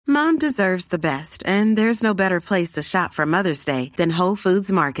Mom deserves the best, and there's no better place to shop for Mother's Day than Whole Foods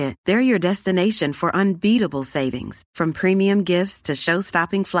Market. They're your destination for unbeatable savings, from premium gifts to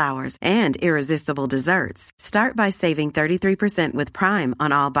show-stopping flowers and irresistible desserts. Start by saving 33% with Prime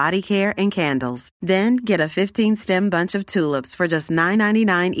on all body care and candles. Then get a 15-stem bunch of tulips for just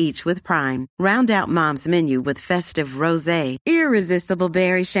 $9.99 each with Prime. Round out Mom's menu with festive rosé, irresistible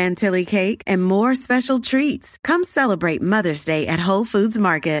berry chantilly cake, and more special treats. Come celebrate Mother's Day at Whole Foods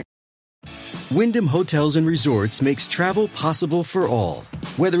Market. Wyndham Hotels and Resorts makes travel possible for all.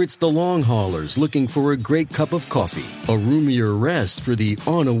 Whether it's the long haulers looking for a great cup of coffee, a roomier rest for the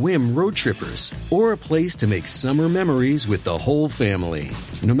on-a-whim road trippers, or a place to make summer memories with the whole family.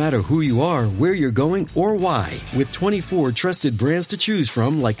 No matter who you are, where you're going, or why, with 24 trusted brands to choose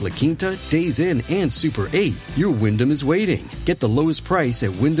from like La Quinta, Days Inn, and Super 8, your Wyndham is waiting. Get the lowest price at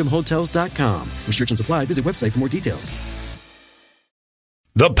WyndhamHotels.com. Restrictions apply. Visit website for more details.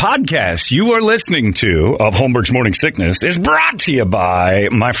 The podcast you are listening to of Holmberg's Morning Sickness is brought to you by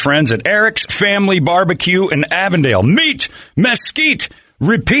my friends at Eric's Family Barbecue in Avondale. Meet, mesquite,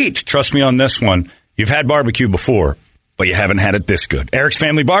 repeat. Trust me on this one. You've had barbecue before, but you haven't had it this good. Eric's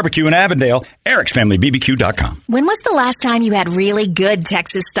Family Barbecue in Avondale, ericsfamilybbq.com. When was the last time you had really good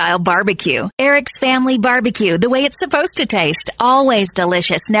Texas-style barbecue? Eric's Family Barbecue, the way it's supposed to taste. Always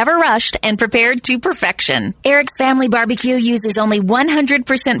delicious, never rushed, and prepared to perfection. Eric's Family Barbecue uses only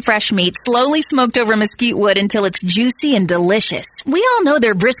 100% fresh meat, slowly smoked over mesquite wood until it's juicy and delicious. We all know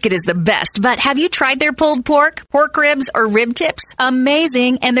their brisket is the best, but have you tried their pulled pork, pork ribs, or rib tips?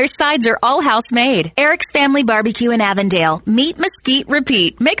 Amazing, and their sides are all house-made. Eric's Family Barbecue in Avondale. Meet, mesquite,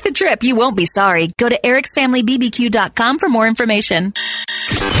 repeat. Make the trip. You won't be sorry. Go to ericsfamilybbq.com for more information.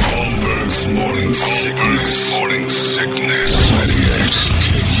 Holmberg's Morning Sickness. Morning Sickness.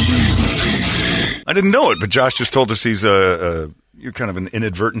 I didn't know it, but Josh just told us he's you're kind of an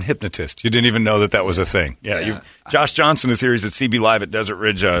inadvertent hypnotist. You didn't even know that was a thing. Yeah. Josh Johnson is here. He's at CB Live at Desert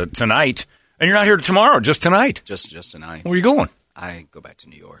Ridge tonight. And you're not here tomorrow, just tonight. Just tonight. Where are you going? I go back to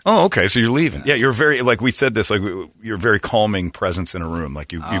New York. Oh, okay. So you're leaving. Yeah, you're very, like we said this, like you're a very calming presence in a room.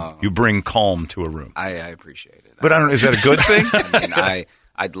 Like you bring calm to a room. I appreciate it. But I don't know, is that a good thing? I mean,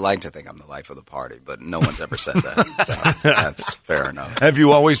 I'd like to think I'm the life of the party, but no one's ever said that. So that's fair enough. Have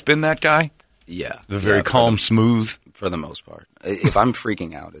you always been that guy? Yeah. The very calm, smooth? For the most part. If I'm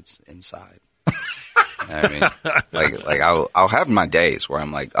freaking out, it's inside. I mean, like I'll have my days where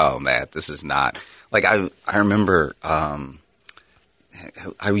I'm like, oh, man, this is not. Like I remember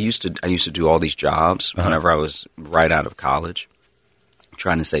I used to do all these jobs whenever I was right out of college,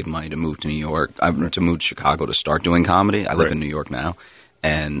 trying to save money to move to New York, to move to Chicago to start doing comedy. I live in New York now,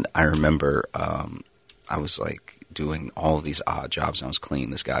 and I remember I was like doing all of these odd jobs. And I was cleaning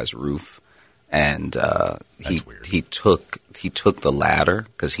this guy's roof, and he took the ladder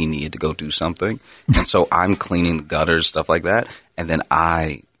because he needed to go do something, and so I'm cleaning the gutters, stuff like that, and then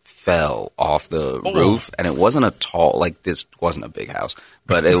I fell off the roof, and it wasn't a tall, like this wasn't a big house,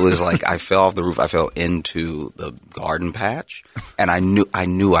 but it was like I fell off the roof. I fell into the garden patch, and I knew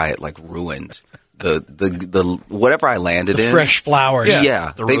I had like ruined the whatever I landed in. Fresh flowers.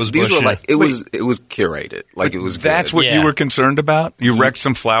 Yeah. The rose bush. These were like, it was curated. Like it was good. That's what you were concerned about? You wrecked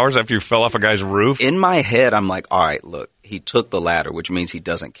some flowers after you fell off a guy's roof? In my head, I'm like, all right, look, he took the ladder, which means he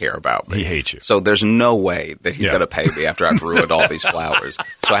doesn't care about me. He hates you. So there's no way that he's going to pay me after I've ruined all these flowers.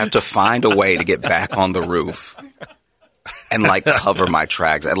 So I have to find a way to get back on the roof and like cover my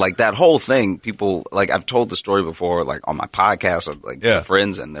tracks. And like that whole thing, people, like I've told the story before, like on my podcast, like to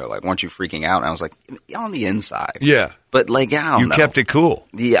friends, and they're like, weren't you freaking out? And I was like, on the inside. Yeah. But like, I don't know. You kept it cool.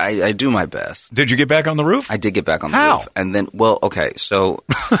 Yeah, I do my best. Did you get back on the roof? I did get back on the roof. And then, well, okay, so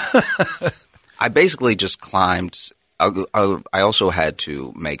I basically just climbed. I also had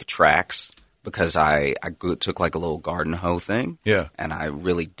to make tracks because I took like a little garden hoe thing. Yeah. And I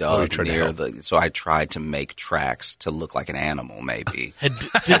really dug near so I tried to make tracks to look like an animal, maybe. Did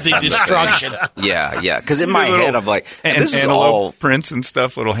the destruction. Yeah. Because in my head, I'm like, this is all prints and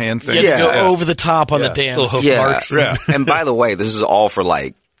stuff, little hand things. Yeah. Go over the top on the damn hoof marks. Yeah. And by the way, this is all for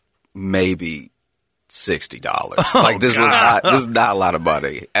like maybe $60. Like this is not a lot of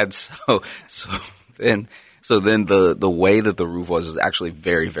money. And so then the way that the roof was is actually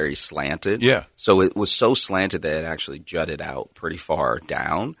very, very slanted. Yeah. So it was so slanted that it actually jutted out pretty far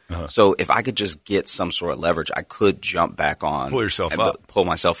down. Uh-huh. So if I could just get some sort of leverage, I could jump back on. Pull yourself up. Pull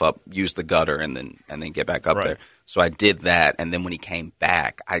myself up, use the gutter, and then get back up there. So I did that, and then when he came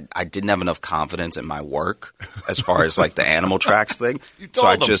back, I didn't have enough confidence in my work as far as like the animal tracks thing. So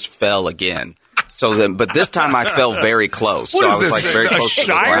I just fell again. So then, but this time I fell very close. What so is I was this, like very close to the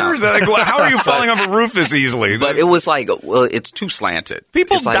Shire? ground. Like, how are you falling off a roof this easily? But it was like, well, it's too slanted.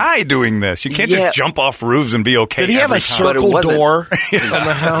 People It's like, die doing this. You can't just jump off roofs and be okay. Did he have a every time. circle door on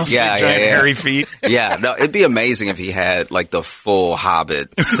the house? Yeah, Giant hairy feet. Yeah, no, it'd be amazing if he had like the full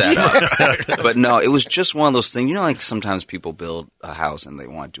Hobbit setup. But no, it was just one of those things. You know, like sometimes people build a house and they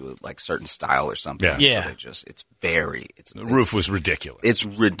want to do it like certain style or something. Yeah. So they just, The roof was ridiculous. It's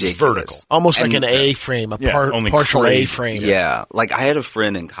ridiculous. Vertical. Almost like an A-frame, only partial crazy. A-frame. Yeah, like I had a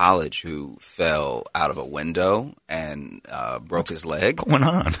friend in college who fell out of a window and broke his leg. What's going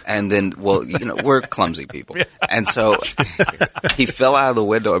on? And then, well, you know, we're clumsy people. And so he fell out of the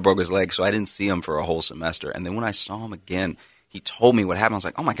window and broke his leg, so I didn't see him for a whole semester. And then when I saw him again, he told me what happened. I was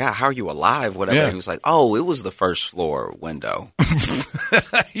like, oh, my God, how are you alive? Whatever. Yeah. He was like, oh, it was the first floor window.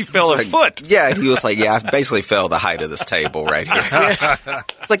 He fell a foot. Yeah, he was like, yeah, I basically fell the height of this table right here.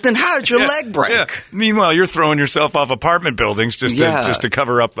 It's like, then how did your leg break? Yeah. Meanwhile, you're throwing yourself off apartment buildings just to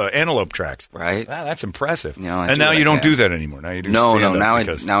cover up antelope tracks. Right. Wow, that's impressive. You know, and now you don't do that anymore. Now you do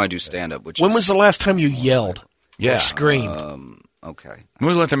stand-up. Now I do stand-up. When was the last time you yelled Yeah. or screamed? Okay. When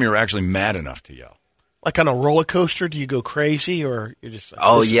was the last time you were actually mad enough to yell? Like on a roller coaster, do you go crazy or you're just like,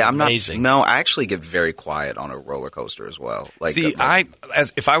 Oh this yeah, is I'm not. amazing. No, I actually get very quiet on a roller coaster as well. Like, See,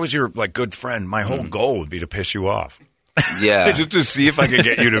 if I was your good friend, my whole goal would be to piss you off. yeah, Just to see if I could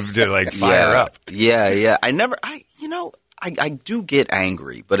get you to fire up. Yeah. I do get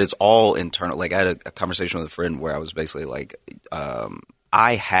angry, but it's all internal. Like I had a conversation with a friend where I was basically like,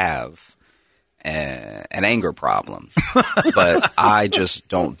 I have an anger problem, but I just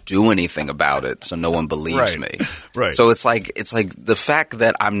don't do anything about it, so no one believes me. Right. So it's like the fact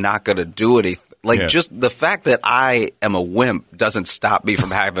that I'm not going to do anything. Just the fact that I am a wimp doesn't stop me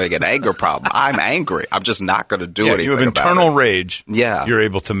from having an anger problem. I'm angry. I'm just not going to do anything. You have internal rage. Yeah. You're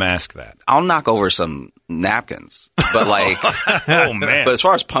able to mask that. I'll knock over some napkins, but oh man. But as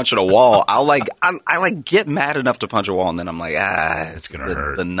far as punching a wall, I get mad enough to punch a wall, and then I'm like, it's gonna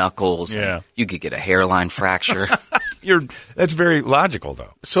hurt. The knuckles. Yeah. You could get a hairline fracture. That's very logical,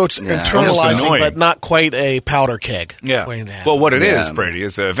 though. So it's Almost internalizing, annoying. but not quite a powder keg. Yeah. waiting to happen. Well, what it is, Yeah. Brady,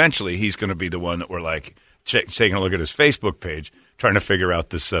 is eventually he's going to be the one that we're like taking a look at his Facebook page, trying to figure out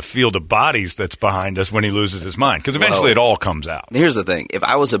this field of bodies that's behind us when he loses his mind. Because eventually it all comes out. Here's the thing: if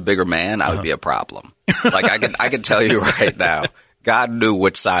I was a bigger man, I would be a problem. Like I can tell you right now. God knew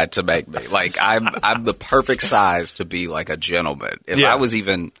which side to make me. Like I'm the perfect size to be like a gentleman. If I was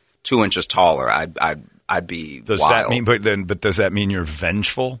even 2 inches taller, I'd be Does wild. that mean? But does that mean you're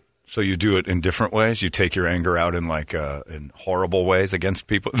vengeful? So you do it in different ways. You take your anger out in in horrible ways against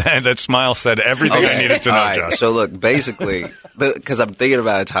people. That smile said everything I needed to know, All right, Josh. so look, basically, because I'm thinking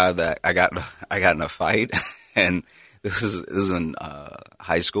about a time that I got in a fight, and this is in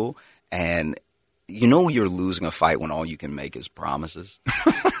high school, and you know you're losing a fight when all you can make is promises.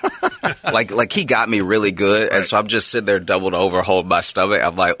 like he got me really good, and so I'm just sitting there doubled over, holding my stomach.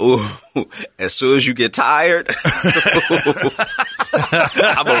 I'm like, ooh, as soon as you get tired,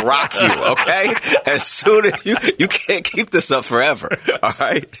 I'm gonna rock you, okay? As soon as you can't keep this up forever, all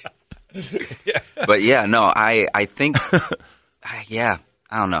right? But yeah, no, I think, I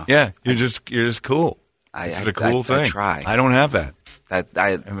don't know. Yeah, you're just cool. It's a cool thing. I try. I don't have that. I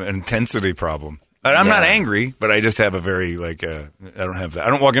have an intensity problem. I'm not angry, but I just have a very I don't have that. I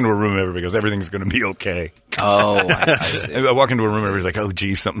don't walk into a room ever because everything's going to be okay. Oh, I see. I walk into a room and everybody's like, oh,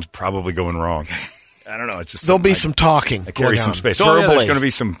 geez, something's probably going wrong. I don't know. It's just There'll be some talking. I carry going some on. space. Verbally. Oh, yeah, there's going to be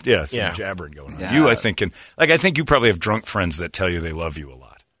some jabbering going on. Yeah. You, I think, I think you probably have drunk friends that tell you they love you a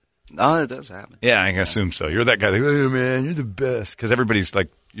lot. No, it does happen. Yeah, I assume so. You're that guy. Like, oh, man, you're the best. Because everybody's like,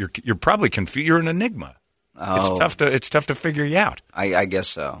 you're probably confused. You're an enigma. Oh. It's tough to figure you out. I guess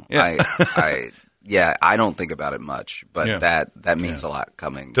so. Yeah. I don't think about it much, but that means a lot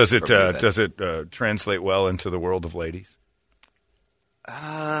coming. Does it from me does it translate well into the world of ladies?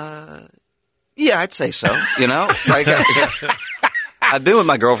 Yeah, I'd say so. You know, like I've been with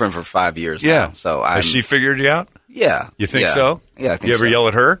my girlfriend for 5 years now, so has she figured you out? Yeah, You think so? Yeah, I think you ever so. yell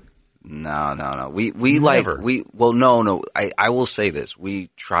at her? No. We Never. no. I will say this: we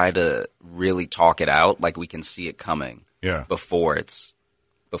try to really talk it out, like we can see it coming. Yeah. Before it's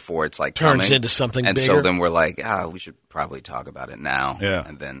like Turns coming. into something and bigger. so then we're like, we should probably talk about it now. Yeah.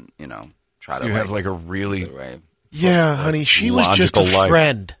 and then try So to you have like a really Yeah, honey, she was just a logical life.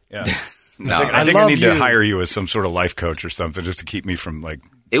 friend. yeah. no. I think I love need you. to hire you as some sort of life coach or something just to keep me from like.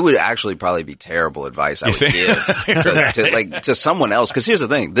 It would actually probably be terrible advice I would think? give to someone else. Because here's the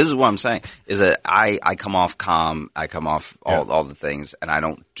thing: this is what I'm saying is that I come off calm, I come off all the things, and I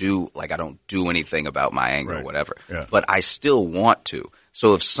don't do anything about my anger or whatever. Yeah. But I still want to.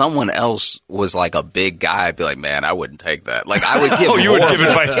 So if someone else was like a big guy, I'd be like, man, I wouldn't take that. Like I would give. Oh, you would horrible- give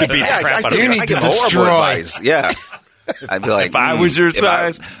advice to beat the crap out of You you. need I to give horrible destroy. advice. Yeah. I'd be like, If I was your if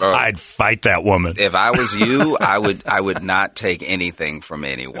I- size, bro, I'd fight that woman. if I was you, I would not take anything from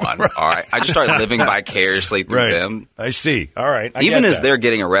anyone. All right. I just start living vicariously through them. I see. All right. I Even get as that. they're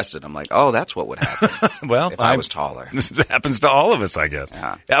getting arrested, I'm like, oh, that's what would happen well, if I was taller. This happens to all of us, I guess.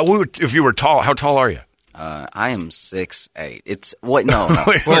 Yeah. If you were tall, how tall are you? I am 6'8". It's what? No.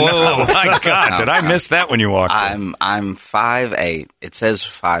 Wait, oh my God! Did I miss that when you walked in? I'm 5'8". It says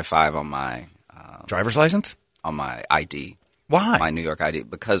 5'5" on my Driver's license? ID. Why? My New York ID.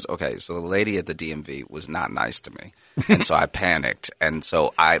 Because, okay, so the lady at the DMV was not nice to me. And so I panicked. And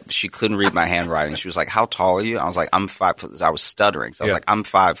so she couldn't read my handwriting. She was like, how tall are you? I was like, I'm 5. I was stuttering. So I was like, I'm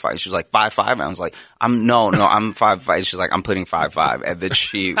 5'5". She was like, 5'5". And I was like, I'm 5'5". She's like, I'm putting 5'5". And then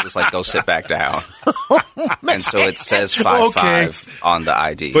she was like, go sit back down. And so it says 5'5" on the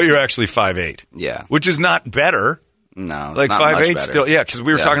ID. But you're actually 5'8". Yeah. Which is not better. No, it's Like not much 5'8" better. still, yeah, because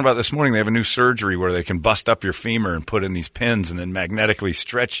we were Yeah. talking about this morning. They have a new surgery where they can bust up your femur and put in these pins and then magnetically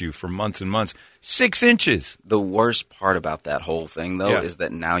stretch you for months and months. 6 inches. The worst part about that whole thing, though, Yeah. is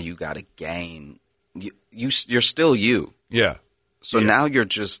that now you got to gain. You're still you. Yeah. So now you're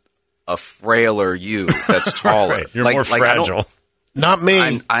just a frailer you that's taller. Right. You're more I don't- fragile. Not me.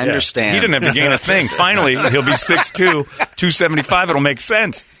 I understand. He didn't have to gain a thing. Finally, he'll be 6'2", 275. It'll make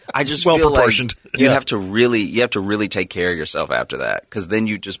sense. I just well feel proportioned. like you Yeah. have to really take care of yourself after that, because then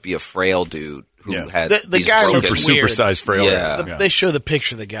you just be a frail dude who had The these guy broken- looks Super weird. sized frail. Yeah. They show the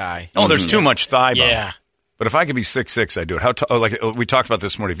picture of the guy. Oh, there's too much thigh bone. Yeah. But if I could be 6'6", I'd do it. How like we talked about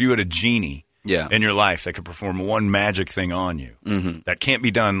this morning. If you had a genie in your life that could perform one magic thing on you, that can't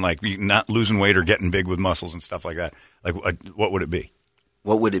be done, like you not losing weight or getting big with muscles and stuff like that, like what would it be?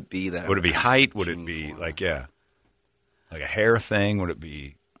 What would it be that? Would it be I was height? Would it genie be for? like a hair thing? Would it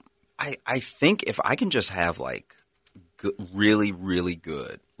be? I think if I can just have like really, really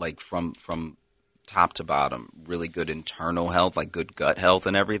good, like from top to bottom, really good internal health, like good gut health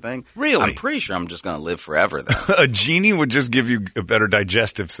and everything. Really? I'm pretty sure I'm just going to live forever then. A genie would just give you a better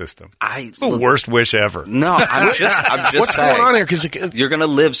digestive system. It's the worst wish ever. No, I'm just What's saying. going on here? Because You're going to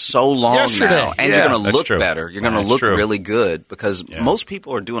live so long Yesterday. now, and Yeah, you're going to that's look true. better. You're going to That's look true. really good, because most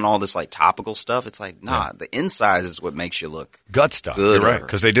people are doing all this like topical stuff. It's like, the inside is what makes you look Gut stuff. good. You're right. or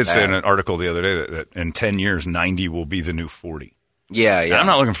Because they did say in bad. an article the other day that in 10 years, 90 will be the new 40. Yeah. And I'm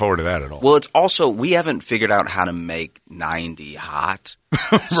not looking forward to that at all. Well, it's also, we haven't figured out how to make 90 hot,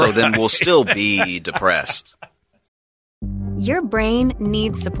 so then we'll still be depressed. Your brain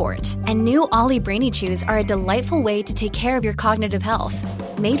needs support, and new Ollie Brainy Chews are a delightful way to take care of your cognitive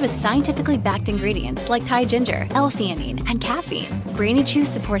health. Made with scientifically backed ingredients like Thai ginger, L-theanine, and caffeine, Brainy Chews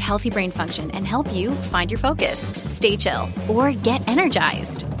support healthy brain function and help you find your focus, stay chill, or get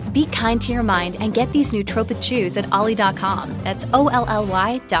energized. Be kind to your mind and get these nootropic chews at ollie.com. That's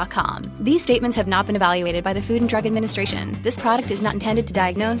OLLY.com. These statements have not been evaluated by the Food and Drug Administration. This product is not intended to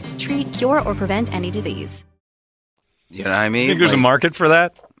diagnose, treat, cure, or prevent any disease. You know what I mean? You think there's a Like, market for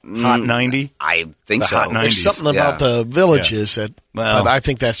that? Hot 90? I think The so. hot 90s. there's something about the villages that, Well, but I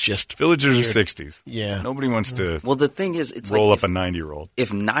think that's just Villagers are 60s. Yeah. Nobody wants to Well, the thing is, it's roll like up a 90-year-old.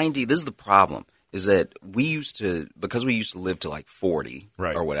 if 90, this is the problem, is that because we used to live to like 40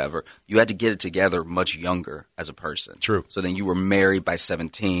 Right. or whatever, you had to get it together much younger as a person. True. So then you were married by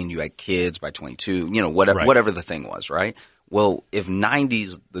 17, you had kids by 22, whatever, Right. whatever the thing was, right? Well, if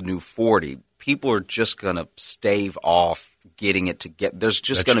 90's the new 40, people are just going to stave off getting it together. There's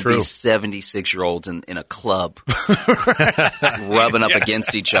just That's going to be true. 76-year-olds in a club rubbing up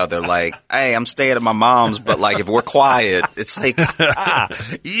against each other like, hey, I'm staying at my mom's, but like if we're quiet, it's like,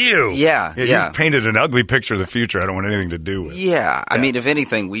 You. Yeah. You've painted an ugly picture of the future I don't want anything to do with. yeah. I mean, if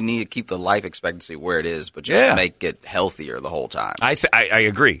anything, we need to keep the life expectancy where it is, but just make it healthier the whole time. I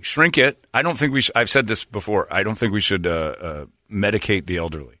agree. Shrink it. I don't think we should. I've said this before. I don't think we should medicate the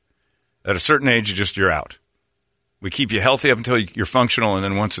elderly. At a certain age, you're out. We keep you healthy up until you're functional, and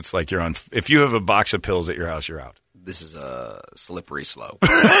then once it's like you're on. If you have a box of pills at your house, you're out. This is a slippery slope.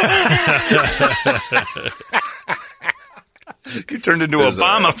 You turned into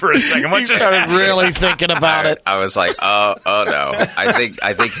Obama for a second. What you just started happened? really thinking about it. I was like, oh no.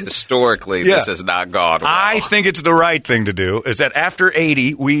 I think historically this has not gone well. I think it's the right thing to do. Is that after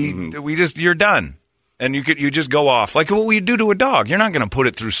 80, we just you're done, and you just go off like what we do to a dog. You're not going to put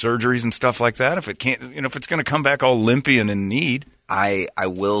it through surgeries and stuff like that if it can't. If it's going to come back all limpy and in need. I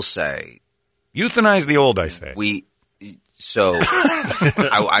will say Euthanize the old, I say. So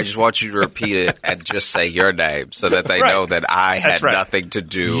I just want you to repeat it and just say your name so that they know that I had right. nothing to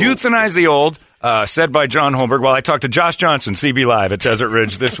do. Euthanize the old. Said by John Holmberg. Well, I talked to Josh Johnson, CB Live at Desert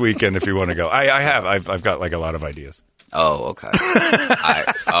Ridge this weekend if you want to go. I've got like a lot of ideas. Oh, okay.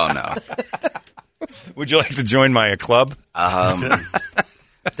 No. Would you like to join my club?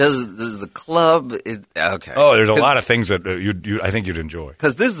 Does the club okay? Oh, there's a lot of things that I think you'd enjoy.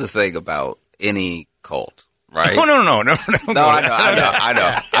 Because this is the thing about any cult, right? Oh, no. No,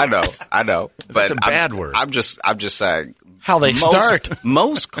 I know. But It's a bad word. I'm just saying How they start.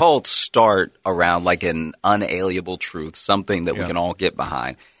 Most cults start around like an unalienable truth, something that we can all get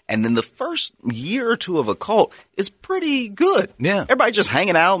behind. And then the first year or two of a cult is pretty good. Yeah. Everybody just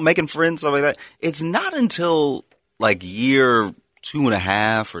hanging out, making friends, stuff like that. It's not until like year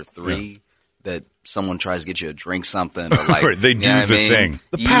 2.5 or 3 that someone tries to get you to drink something or like Right, they do the thing.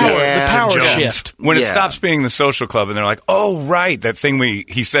 The power shift. When it stops being the social club and they're like, oh, right, that thing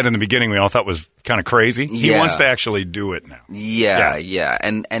he said in the beginning we all thought was kind of crazy. He wants to actually do it now. Yeah.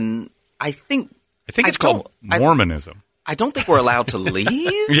 And I think it's called Mormonism. I don't think we're allowed to leave.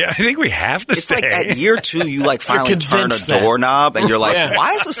 Yeah, I think we have to It's stay. like at year 2, you like finally turn a convinced that. doorknob and you're like,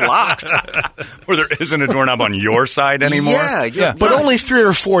 why is this locked? Or there isn't a doorknob on your side anymore. Yeah. But only 3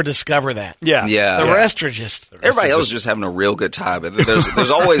 or 4 discover that. Yeah. Yeah. The rest are just. Everybody else is just having a real good time. And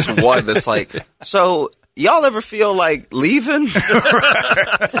there's always one that's like, so y'all ever feel like leaving?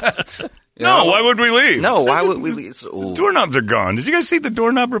 No, why would we leave? No, why would we leave? Doorknobs are gone. Did you guys see the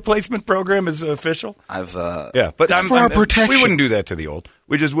doorknob replacement program is official? Yeah, but for our protection. We wouldn't do that to the old.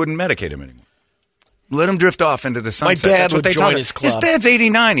 We just wouldn't medicate him anymore. Let him drift off into the sunset. My dad That's what would they join talk his about. His club. dad's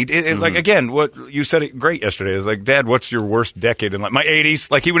 89. Like again, what you said it great yesterday is like, Dad, what's your worst decade in life? My 80s.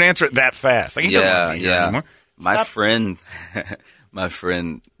 Like he would answer it that fast. Like he doesn't want to be here anymore. My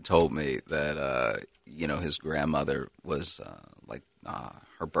friend told me that his grandmother was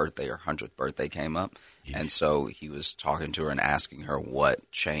her birthday, her 100th birthday came up, and so he was talking to her and asking her what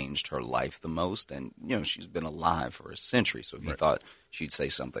changed her life the most, and she's been alive for a century, so he thought she'd say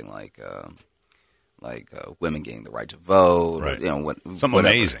something like women getting the right to vote, right. or, something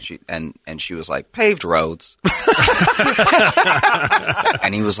whatever. amazing. And she was like, paved roads.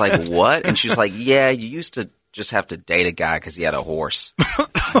 And he was like, what? And she was like, yeah, you used to just have to date a guy because he had a horse.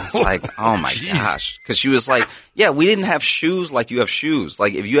 It's like, oh my gosh. Because she was like, yeah, we didn't have shoes like you have shoes.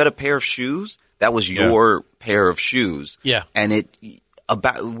 Like if you had a pair of shoes, that was your pair of shoes. Yeah. And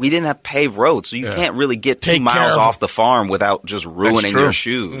we didn't have paved roads, so you can't really get 2 Take care miles of off the farm without just ruining true. your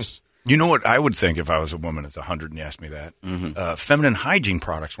shoes. You know what I would think if I was a woman that's 100 and you asked me that? Feminine hygiene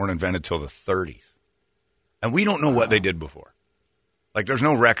products weren't invented till the 30s. And we don't know what they did before. Like, there's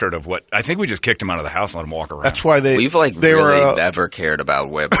no record of what. I think we just kicked them out of the house and let them walk around. That's why We've really never cared about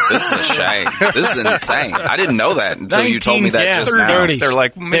women. This is a shame. This is insane. I didn't know that until you told me that just now. They're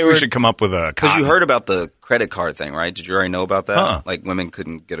like, maybe we should come up with a. Because you heard about the credit card thing, right? Did you already know about that? Uh-uh. Like, women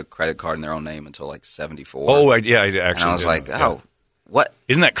couldn't get a credit card in their own name until like 74. Oh, I actually. And I was like, yeah. what?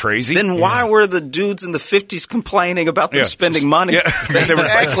 Isn't that crazy? Then why were the dudes in the 50s complaining about them spending money? Yeah. They were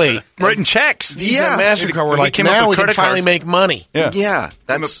Exactly. writing checks. Visa and MasterCard were like, came up now with we can credit finally cards. make money. Yeah,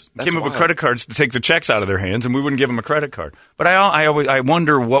 that's came up with wild. credit cards to take the checks out of their hands, and we wouldn't give them a credit card. But I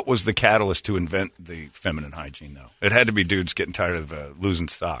wonder what was the catalyst to invent the feminine hygiene, though. It had to be dudes getting tired of losing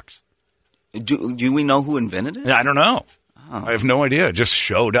socks. Do we know who invented it? I don't know. I have no idea. It just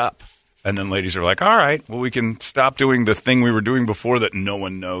showed up. And then ladies are like, all right, well, we can stop doing the thing we were doing before that no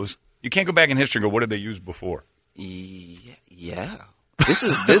one knows. You can't go back in history and go, what did they use before? Yeah. This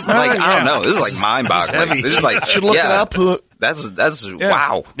like, I don't know. This is like mind-boggling. This is like, Should look it up. That's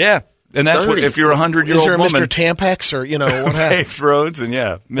wow. Yeah. And that's what, if you're a 100-year-old Is there a woman. Mr. Tampex or, what happened? Paved roads and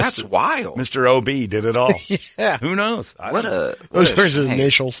That's wild. Mr. OB did it all. Yeah. Who knows? Those are his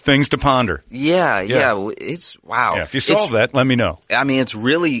initials. Things to ponder. Yeah. It's wow. Yeah, if you solve that, let me know. I mean, it's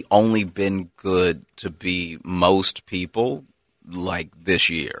really only been good to be most people like this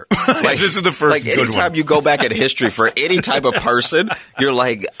year. Like this is the first like good anytime one. you go back in history for any type of person, you're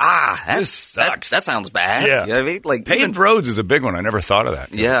like, This sucks. That sounds bad. Yeah. You know what I mean? Like Paved roads is a big one. I never thought of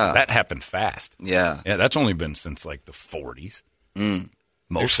that. Yeah. That happened fast. Yeah. Yeah, that's only been since like the 40s. There's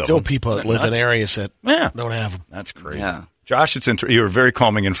Most of still them. people that live in areas that don't have them. That's crazy. Yeah. Josh, you're a very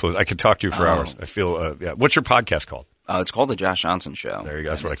calming influence. I could talk to you for hours. I feel, What's your podcast called? It's called The Josh Johnson Show. There you go.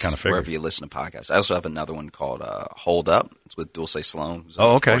 That's what I It's kind of figured. Wherever you listen to podcasts. I also have another one called Hold Up. It's with Dulce Sloan, who's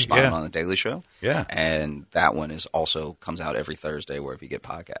Oh, okay. correspondent Yeah. on The Daily Show. Yeah. And that one also comes out every Thursday wherever you get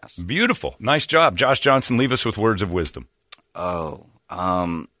podcasts. Beautiful. Nice job. Josh Johnson, leave us with words of wisdom. If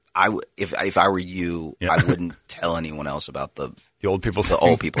I were you, I wouldn't tell anyone else about the old people thing. The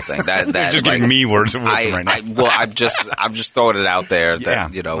old people thing. That just giving me words of wisdom right now. I'm just throwing it out there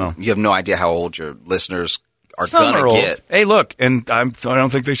that you have no idea how old your listeners are Some gonna are old. get. Hey, look, and I don't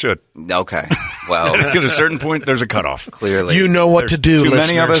think they should. Okay. Well, at a certain point, there's a cutoff. Clearly. You know what to do, Too listeners.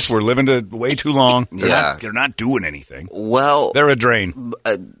 many of us. We're living to way too long. Yeah. They're not doing anything. Well, They're a drain.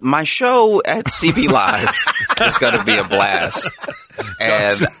 my show at CB Live is going to be a blast.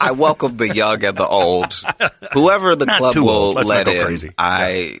 And I welcome the young and the old. Whoever the Not club too will old. Let's let not go in, crazy.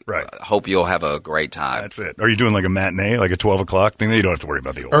 I Right. hope you'll have a great time. That's it. Are you doing like a matinee, like a 12 o'clock thing? You don't have to worry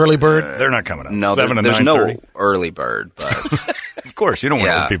about the old. Early bird? They're not coming out. No, 7 to there's 9:30. no early bird, but Of course, you don't want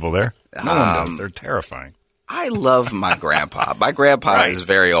Yeah. old people there. No one does. They're terrifying. I love my grandpa. My grandpa Right. is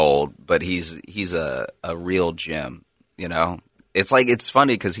very old, but he's a real gem, you know? It's like, it's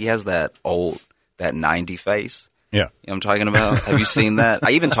funny because he has that 90 face. Yeah. You know what I'm talking about? Have you seen that?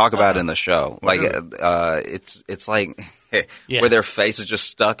 I even talk about it in the show. Like, it's like where their face is just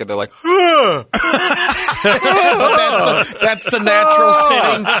stuck and they're like, That's the natural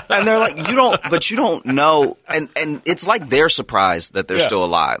sitting. and they're like, you don't know. And it's like they're surprised that they're still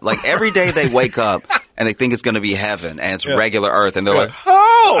alive. Like every day they wake up and they think it's going to be heaven and it's regular earth and they're like,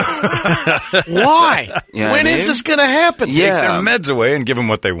 oh, Why? You know When what I is mean? this going to happen? Take Yeah. their meds away and give them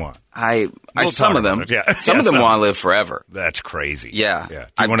what they want. some of them, about it, yeah. some of them want to live forever. That's crazy. Yeah. Do you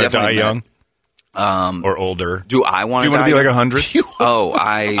I've want to die definitely young? Or older? Do I want Do to you want to be like 100? Oh,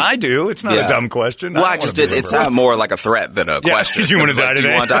 I do. It's not Yeah. a dumb question. Well, I don't just wanna did. be It's over. not more like a threat than a Yeah, question. you wanna It's die like, do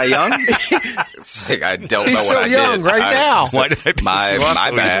today? you want to die young? It's like I don't He's know so what I young did. right now. Why did I piss My you off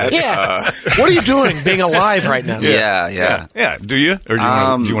so bad. easily? Yeah. What are you doing being alive right now? Yeah. Yeah. Do you? Or do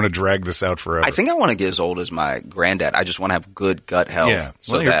you want to drag this out forever? I think I want to get as old as my granddad. I just want to have good gut health Yeah.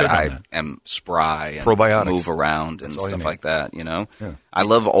 so Well, you're that good on I that. am spry and Probiotics. move around and all you stuff need. like that, you know? Yeah. I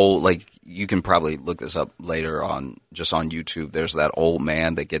love old, like, you can probably look this up later on YouTube. There's that old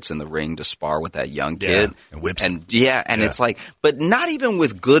man that gets in the ring to spar with that young kid. and whips And it's like, but not even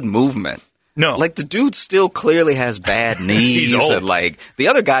with good movement. No. Like the dude still clearly has bad knees. He's old. And like the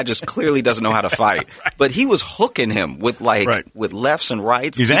other guy just clearly doesn't know how to fight. But he was hooking him with with lefts and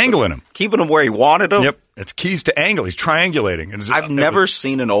rights. He's angling him. Keeping him where he wanted him. Yep. It's keys to angle. He's triangulating. I've never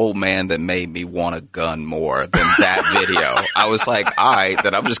seen an old man that made me want a gun more than that video. I was like, all right,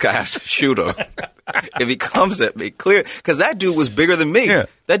 then I'm just going to have to shoot him. If he comes at me, clear. Because that dude was bigger than me. Yeah.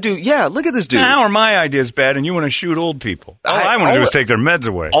 That dude, look at this dude. How are my ideas bad and you want to shoot old people? All I want to do is take their meds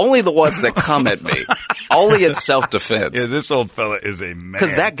away. Only the ones that come at me. Only in self-defense. Yeah, this old fella is a man.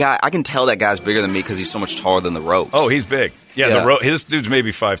 Because that guy, I can tell that guy's bigger than me because he's so much taller than the ropes. Oh, he's big. Yeah, Yeah. his dude's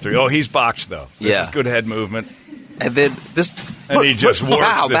maybe 5'3". Oh, he's boxed, though. This Yeah. is good head movement. And then this, And he just warps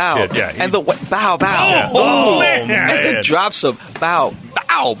bow, this bow. kid. Yeah, he- And the bow, bow. Yeah. Oh, Man. and then drops him. Bow,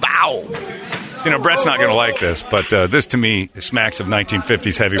 bow, bow. See, now, Brett's not going to like this, but this, to me, smacks of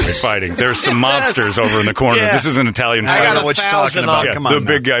 1950s heavyweight fighting. There's some mobsters over in the corner. Yeah. This is an Italian I fighter. got what you're talking about. Yeah, Come the on.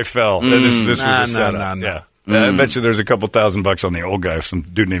 big guy fell. This was a setup. no. Yeah. I bet you there's a couple $1,000 on the old guy, some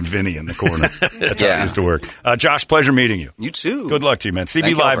dude named Vinny in the corner. That's how it Yeah. used to work. Josh, pleasure meeting you. You too. Good luck to you, man. CB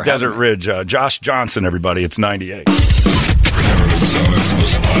Thank y'all Live, for having Desert me. Ridge. Josh Johnson, everybody. It's 98. Arizona's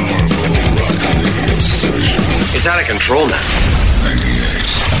most powerful rock radio station. It's out of control now. 98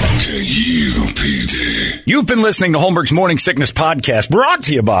 KUPD. You've been listening to Holmberg's Morning Sickness Podcast, brought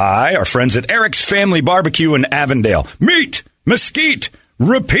to you by our friends at Eric's Family Barbecue in Avondale. Meet, mesquite,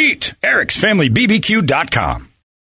 repeat. Eric'sFamilyBBQ.com.